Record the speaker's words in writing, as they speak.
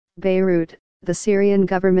Beirut, the Syrian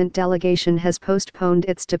government delegation has postponed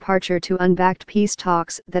its departure to unbacked peace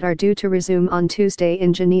talks that are due to resume on Tuesday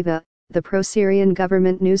in Geneva. The pro-Syrian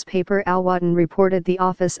government newspaper Al Watan reported the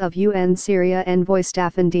office of UN Syria envoy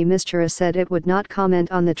Staffan de Mistura said it would not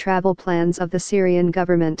comment on the travel plans of the Syrian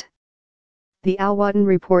government. The Al Watan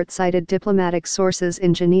report cited diplomatic sources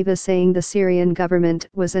in Geneva saying the Syrian government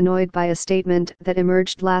was annoyed by a statement that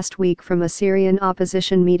emerged last week from a Syrian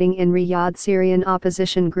opposition meeting in Riyadh. Syrian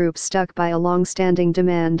opposition groups stuck by a long-standing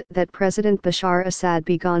demand that President Bashar Assad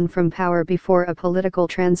be gone from power before a political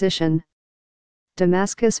transition.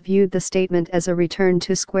 Damascus viewed the statement as a return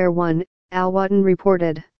to square one, Al Watan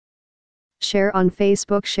reported. Share on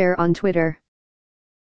Facebook, share on Twitter.